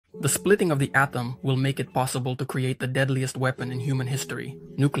The splitting of the atom will make it possible to create the deadliest weapon in human history,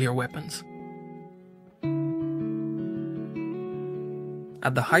 nuclear weapons.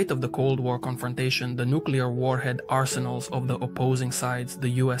 At the height of the Cold War confrontation, the nuclear warhead arsenals of the opposing sides, the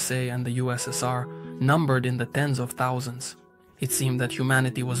USA and the USSR, numbered in the tens of thousands. It seemed that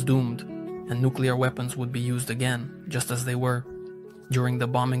humanity was doomed, and nuclear weapons would be used again, just as they were during the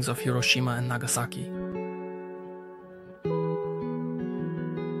bombings of Hiroshima and Nagasaki.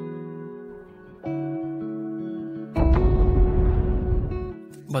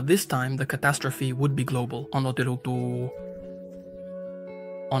 But this time, the catastrophe would be global, on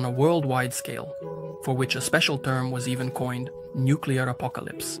a worldwide scale, for which a special term was even coined, nuclear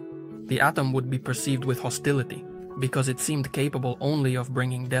apocalypse. The atom would be perceived with hostility, because it seemed capable only of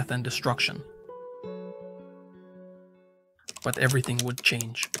bringing death and destruction. But everything would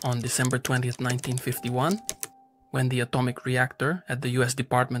change on December 20th, 1951, when the atomic reactor at the US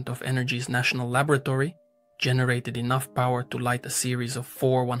Department of Energy's National Laboratory generated enough power to light a series of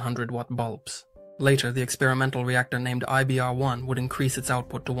 4 100-watt bulbs. Later, the experimental reactor named IBR-1 would increase its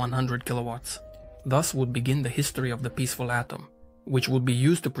output to 100 kilowatts. Thus would begin the history of the peaceful atom, which would be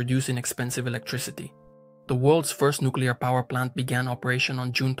used to produce inexpensive electricity. The world's first nuclear power plant began operation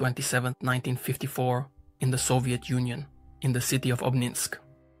on June 27, 1954, in the Soviet Union, in the city of Obninsk.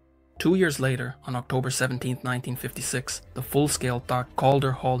 2 years later, on October 17, 1956, the full-scale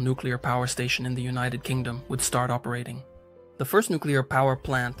Calder Hall nuclear power station in the United Kingdom would start operating. The first nuclear power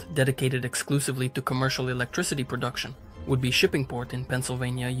plant dedicated exclusively to commercial electricity production would be Shippingport in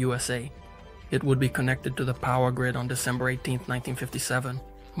Pennsylvania, USA. It would be connected to the power grid on December 18, 1957.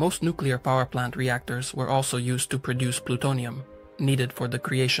 Most nuclear power plant reactors were also used to produce plutonium, needed for the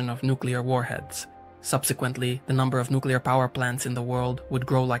creation of nuclear warheads. Subsequently, the number of nuclear power plants in the world would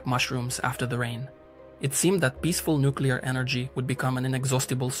grow like mushrooms after the rain. It seemed that peaceful nuclear energy would become an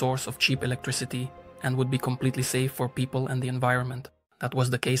inexhaustible source of cheap electricity and would be completely safe for people and the environment. That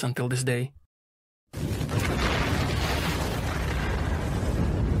was the case until this day.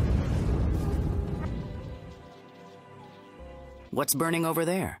 What's burning over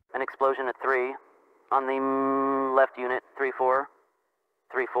there? An explosion at 3. On the left unit, 3-4.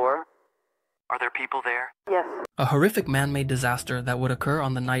 3-4. Are there people there? Yes. A horrific man-made disaster that would occur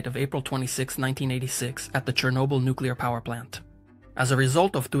on the night of April 26, 1986 at the Chernobyl nuclear power plant. As a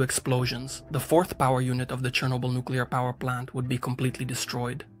result of 2 explosions, the 4th power unit of the Chernobyl nuclear power plant would be completely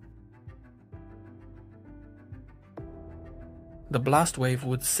destroyed. The blast wave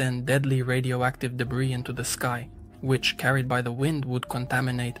would send deadly radioactive debris into the sky, which, carried by the wind, would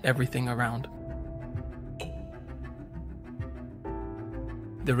contaminate everything around.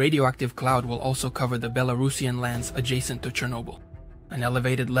 The radioactive cloud will also cover the Belarusian lands adjacent to Chernobyl. An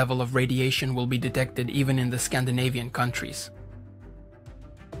elevated level of radiation will be detected even in the Scandinavian countries.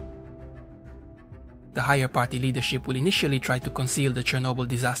 The higher party leadership will initially try to conceal the Chernobyl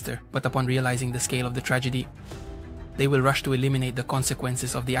disaster, but upon realizing the scale of the tragedy, they will rush to eliminate the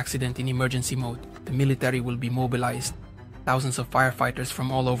consequences of the accident in emergency mode. The military will be mobilized. Thousands of firefighters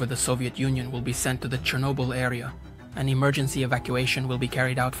from all over the Soviet Union will be sent to the Chernobyl area. An emergency evacuation will be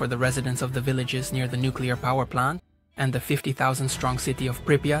carried out for the residents of the villages near the nuclear power plant and the 50,000-strong city of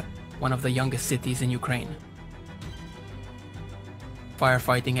Pripyat, one of the youngest cities in Ukraine.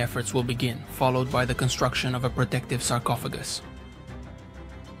 Firefighting efforts will begin, followed by the construction of a protective sarcophagus.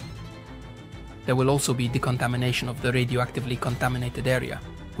 There will also be decontamination of the radioactively contaminated area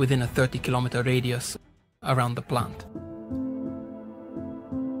within a 30-kilometer radius around the plant.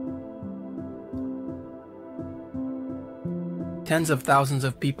 Tens of thousands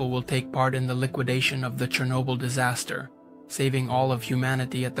of people will take part in the liquidation of the Chernobyl disaster, saving all of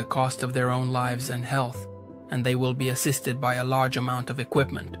humanity at the cost of their own lives and health, and they will be assisted by a large amount of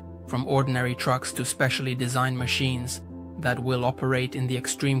equipment, from ordinary trucks to specially designed machines that will operate in the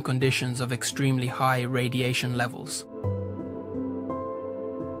extreme conditions of extremely high radiation levels.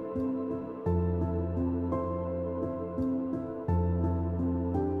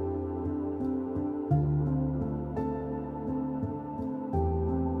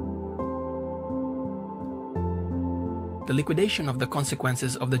 The liquidation of the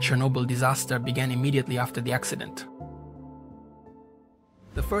consequences of the Chernobyl disaster began immediately after the accident.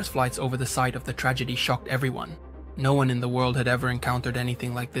 The first flights over the site of the tragedy shocked everyone. No one in the world had ever encountered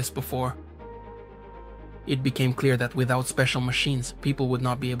anything like this before. It became clear that without special machines, people would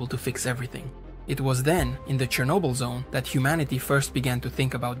not be able to fix everything. It was then, in the Chernobyl zone, that humanity first began to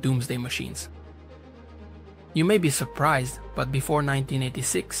think about doomsday machines. You may be surprised, but before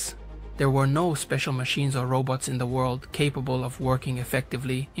 1986, there were no special machines or robots in the world capable of working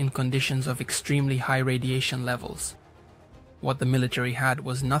effectively in conditions of extremely high radiation levels. What the military had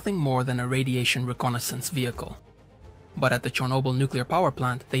was nothing more than a radiation reconnaissance vehicle. But at the Chernobyl nuclear power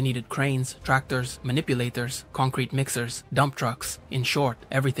plant, they needed cranes, tractors, manipulators, concrete mixers, dump trucks, in short,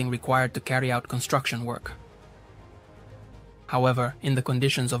 everything required to carry out construction work. However, in the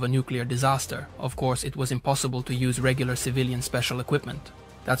conditions of a nuclear disaster, of course it was impossible to use regular civilian special equipment.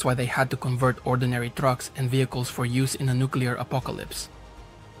 That's why they had to convert ordinary trucks and vehicles for use in a nuclear apocalypse.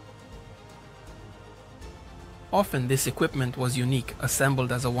 Often this equipment was unique,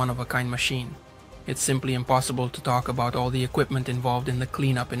 assembled as a one-of-a-kind machine. It's simply impossible to talk about all the equipment involved in the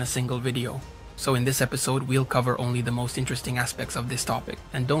cleanup in a single video. So in this episode we'll cover only the most interesting aspects of this topic.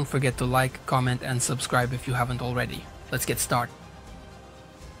 And don't forget to like, comment and subscribe if you haven't already. Let's get started.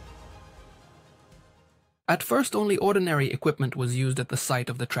 At first only ordinary equipment was used at the site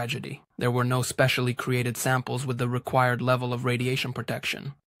of the tragedy. There were no specially created samples with the required level of radiation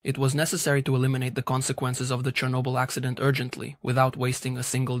protection. It was necessary to eliminate the consequences of the Chernobyl accident urgently, without wasting a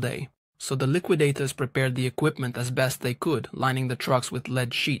single day. So the liquidators prepared the equipment as best they could, lining the trucks with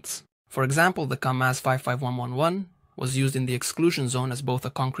lead sheets. For example, the KAMAZ 55111 was used in the exclusion zone as both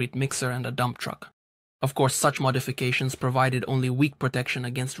a concrete mixer and a dump truck. Of course, such modifications provided only weak protection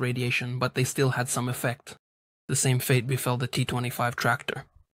against radiation, but they still had some effect. The same fate befell the T-25 tractor.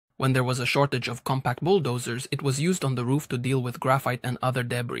 When there was a shortage of compact bulldozers, it was used on the roof to deal with graphite and other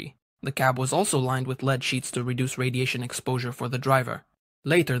debris. The cab was also lined with lead sheets to reduce radiation exposure for the driver.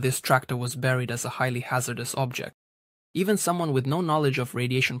 Later, this tractor was buried as a highly hazardous object. Even someone with no knowledge of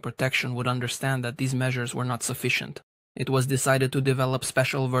radiation protection would understand that these measures were not sufficient. It was decided to develop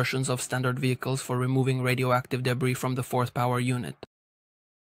special versions of standard vehicles for removing radioactive debris from the 4th power unit.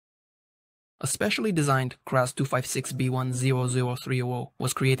 A specially designed KRAS 256B10030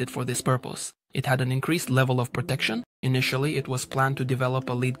 was created for this purpose. It had an increased level of protection. Initially, it was planned to develop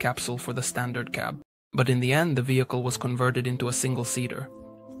a lead capsule for the standard cab, but in the end the vehicle was converted into a single-seater.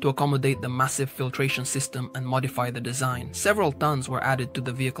 To accommodate the massive filtration system and modify the design, several tons were added to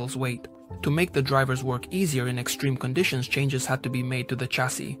the vehicle's weight. To make the driver's work easier in extreme conditions, changes had to be made to the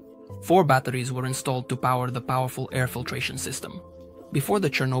chassis. 4 batteries were installed to power the powerful air filtration system. Before the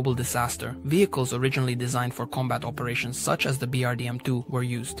Chernobyl disaster, vehicles originally designed for combat operations such as the BRDM-2 were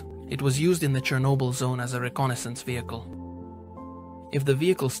used. It was used in the Chernobyl zone as a reconnaissance vehicle. If the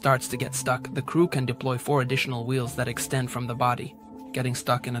vehicle starts to get stuck, the crew can deploy 4 additional wheels that extend from the body. Getting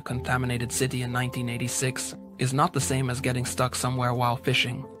stuck in a contaminated city in 1986 is not the same as getting stuck somewhere while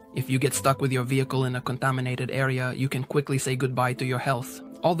fishing. If you get stuck with your vehicle in a contaminated area, you can quickly say goodbye to your health.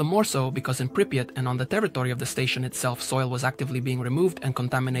 All the more so because in Pripyat and on the territory of the station itself, soil was actively being removed and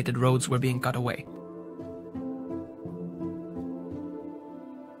contaminated roads were being cut away.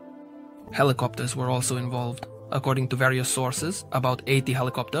 Helicopters were also involved. According to various sources, about 80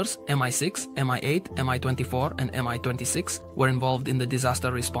 helicopters, Mi-6, Mi-8, Mi-24 and Mi-26 were involved in the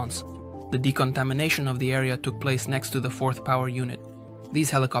disaster response. The decontamination of the area took place next to the 4th power unit. These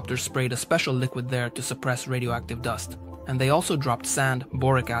helicopters sprayed a special liquid there to suppress radioactive dust, and they also dropped sand,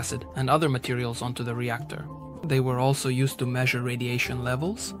 boric acid and other materials onto the reactor. They were also used to measure radiation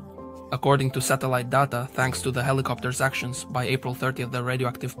levels. According to satellite data, thanks to the helicopters' actions, by April 30th the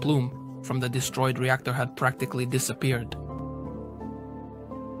radioactive plume from the destroyed reactor had practically disappeared.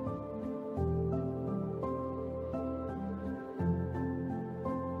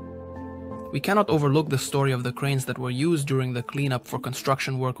 We cannot overlook the story of the cranes that were used during the cleanup for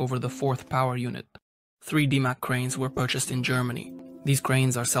construction work over the 4th power unit. 3 DMAC cranes were purchased in Germany. These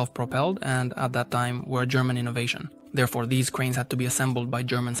cranes are self-propelled and, at that time, were a German innovation. Therefore, these cranes had to be assembled by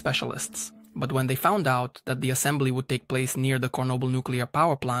German specialists. But when they found out that the assembly would take place near the Chernobyl nuclear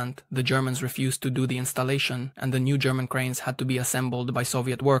power plant, the Germans refused to do the installation, and the new German cranes had to be assembled by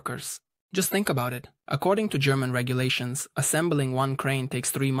Soviet workers. Just think about it. According to German regulations, assembling 1 crane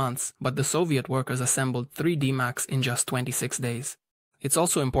takes 3 months, but the Soviet workers assembled 3 DMACs in just 26 days. It's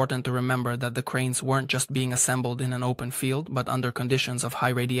also important to remember that the cranes weren't just being assembled in an open field, but under conditions of high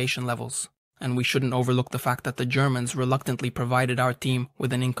radiation levels. And we shouldn't overlook the fact that the Germans reluctantly provided our team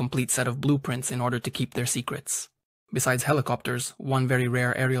with an incomplete set of blueprints in order to keep their secrets. Besides helicopters, 1 very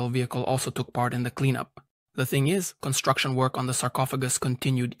rare aerial vehicle also took part in the cleanup. The thing is, construction work on the sarcophagus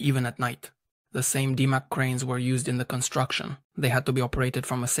continued even at night. The same DMAC cranes were used in the construction. They had to be operated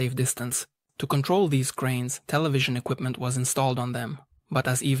from a safe distance. To control these cranes, television equipment was installed on them. But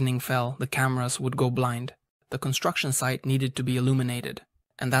as evening fell, the cameras would go blind. The construction site needed to be illuminated.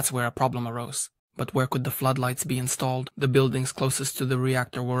 And that's where a problem arose. But where could the floodlights be installed? The buildings closest to the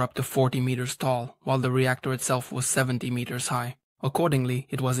reactor were up to 40 meters tall, while the reactor itself was 70 meters high. Accordingly,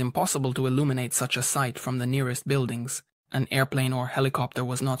 it was impossible to illuminate such a site from the nearest buildings, An airplane or helicopter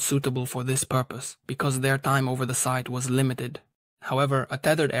was not suitable for this purpose, because their time over the site was limited. However, a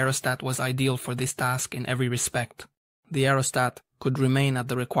tethered aerostat was ideal for this task in every respect. The aerostat could remain at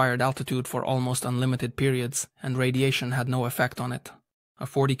the required altitude for almost unlimited periods, and radiation had no effect on it. A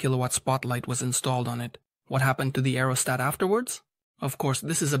 40-kilowatt spotlight was installed on it. What happened to the aerostat afterwards? Of course,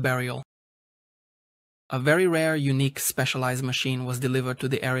 this is a burial. A very rare, unique, specialized machine was delivered to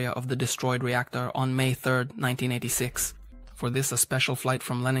the area of the destroyed reactor on May 3, 1986. For this, a special flight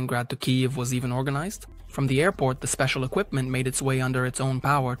from Leningrad to Kyiv was even organized. From the airport, the special equipment made its way under its own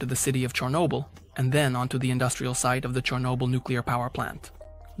power to the city of Chernobyl, and then onto the industrial site of the Chernobyl nuclear power plant.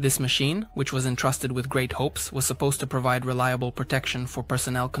 This machine, which was entrusted with great hopes, was supposed to provide reliable protection for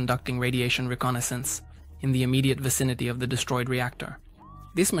personnel conducting radiation reconnaissance in the immediate vicinity of the destroyed reactor.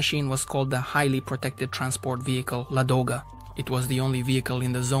 This machine was called the Highly Protected Transport Vehicle Ladoga. It was the only vehicle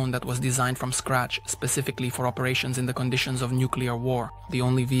in the zone that was designed from scratch specifically for operations in the conditions of nuclear war, the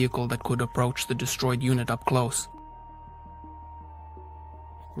only vehicle that could approach the destroyed unit up close.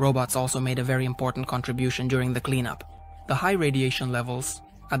 Robots also made a very important contribution during the cleanup. The high radiation levels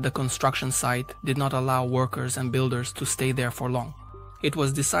at the construction site did not allow workers and builders to stay there for long. It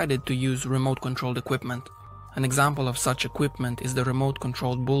was decided to use remote-controlled equipment. An example of such equipment is the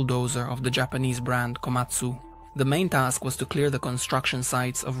remote-controlled bulldozer of the Japanese brand Komatsu. The main task was to clear the construction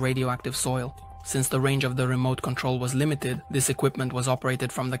sites of radioactive soil. Since the range of the remote control was limited, this equipment was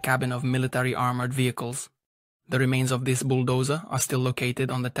operated from the cabin of military armored vehicles. The remains of this bulldozer are still located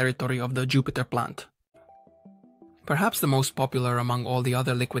on the territory of the Jupiter plant. Perhaps the most popular among all the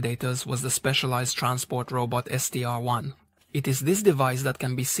other liquidators was the specialized transport robot STR-1. It is this device that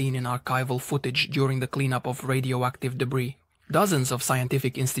can be seen in archival footage during the cleanup of radioactive debris. Dozens of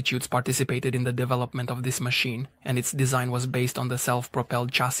scientific institutes participated in the development of this machine, and its design was based on the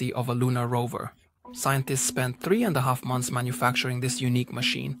self-propelled chassis of a lunar rover. Scientists spent 3.5 months manufacturing this unique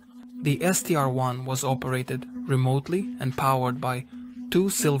machine. The STR-1 was operated remotely and powered by 2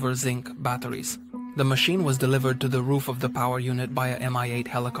 silver-zinc batteries. The machine was delivered to the roof of the power unit by a Mi-8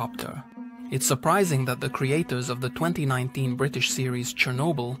 helicopter. It's surprising that the creators of the 2019 British series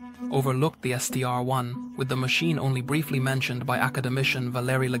Chernobyl overlooked the STR-1, with the machine only briefly mentioned by academician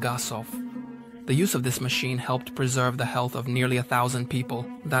Valery Legasov. The use of this machine helped preserve the health of nearly 1,000 people.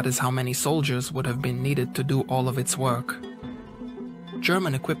 That is how many soldiers would have been needed to do all of its work.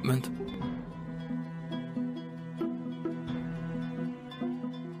 German equipment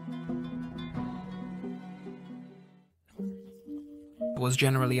was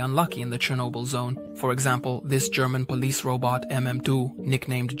generally unlucky in the Chernobyl zone. For example, this German police robot MM2,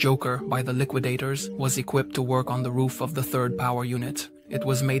 nicknamed Joker by the liquidators, was equipped to work on the roof of the 3rd power unit. It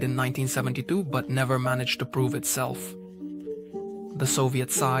was made in 1972 but never managed to prove itself. The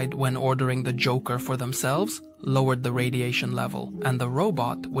Soviet side, when ordering the Joker for themselves, lowered the radiation level, and the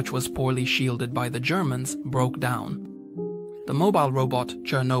robot, which was poorly shielded by the Germans, broke down. The mobile robot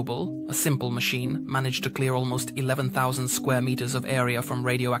Chernobyl, a simple machine, managed to clear almost 11,000 square meters of area from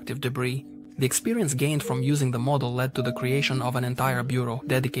radioactive debris. The experience gained from using the model led to the creation of an entire bureau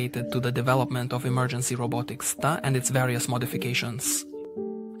dedicated to the development of emergency robotics and its various modifications.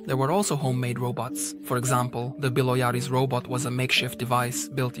 There were also homemade robots. For example, the Biloyaris robot was a makeshift device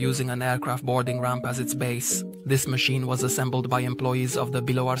built using an aircraft boarding ramp as its base. This machine was assembled by employees of the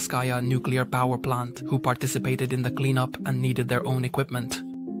Bilovarskaya nuclear power plant who participated in the cleanup and needed their own equipment.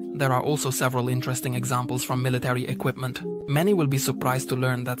 There are also several interesting examples from military equipment. Many will be surprised to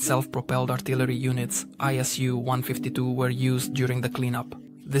learn that self-propelled artillery units, ISU-152, were used during the cleanup.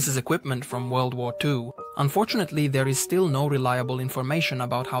 This is equipment from World War II. Unfortunately, there is still no reliable information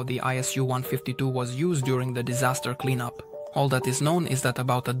about how the ISU-152 was used during the disaster cleanup. All that is known is that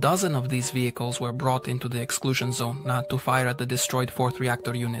about a dozen of these vehicles were brought into the exclusion zone not to fire at the destroyed 4th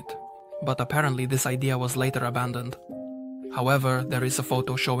reactor unit. But apparently this idea was later abandoned. However, there is a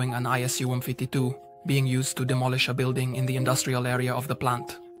photo showing an ISU-152 being used to demolish a building in the industrial area of the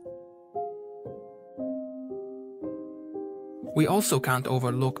plant. We also can't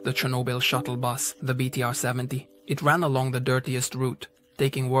overlook the Chernobyl shuttle bus, the BTR-70. It ran along the dirtiest route,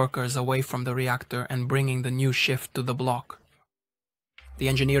 taking workers away from the reactor and bringing the new shift to the block. The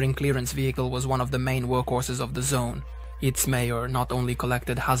engineering clearance vehicle was one of the main workhorses of the zone. Its mayor not only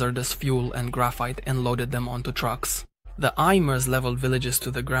collected hazardous fuel and graphite and loaded them onto trucks. The IMERs leveled villages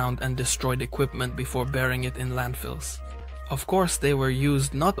to the ground and destroyed equipment before burying it in landfills. Of course, they were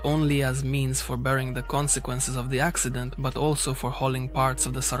used not only as means for bearing the consequences of the accident, but also for hauling parts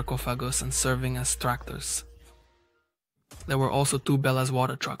of the sarcophagus and serving as tractors. There were also 2 Belas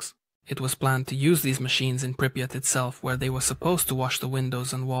water trucks. It was planned to use these machines in Pripyat itself, where they were supposed to wash the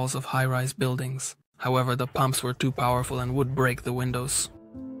windows and walls of high-rise buildings. However, the pumps were too powerful and would break the windows.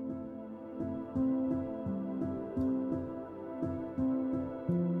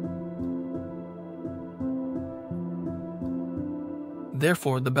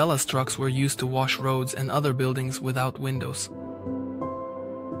 Therefore, the ballast trucks were used to wash roads and other buildings without windows.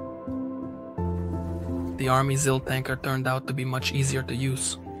 The Army ZIL tanker turned out to be much easier to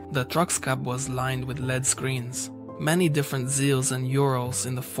use. The truck's cab was lined with LED screens. Many different ZILs and Urals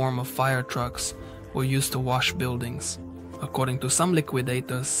in the form of fire trucks were used to wash buildings. According to some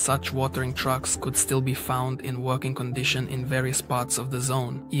liquidators, such watering trucks could still be found in working condition in various parts of the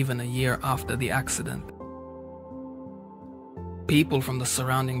zone, even a year after the accident. People from the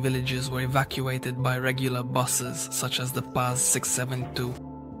surrounding villages were evacuated by regular buses, such as the PAZ 672.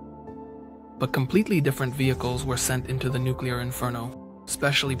 But completely different vehicles were sent into the nuclear inferno.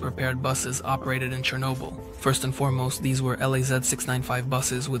 Specially prepared buses operated in Chernobyl. First and foremost, these were LAZ 695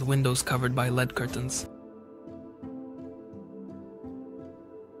 buses with windows covered by LED curtains.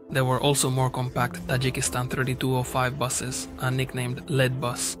 There were also more compact Tajikistan 3205 buses, nicknamed LED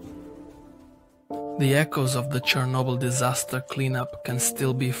bus. The echoes of the Chernobyl disaster cleanup can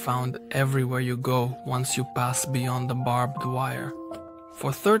still be found everywhere you go once you pass beyond the barbed wire.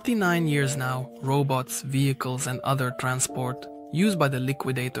 For 39 years now, robots, vehicles and other transport used by the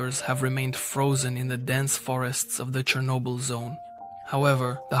liquidators have remained frozen in the dense forests of the Chernobyl zone.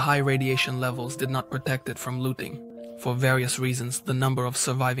 However, the high radiation levels did not protect it from looting. For various reasons, the number of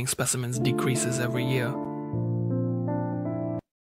surviving specimens decreases every year.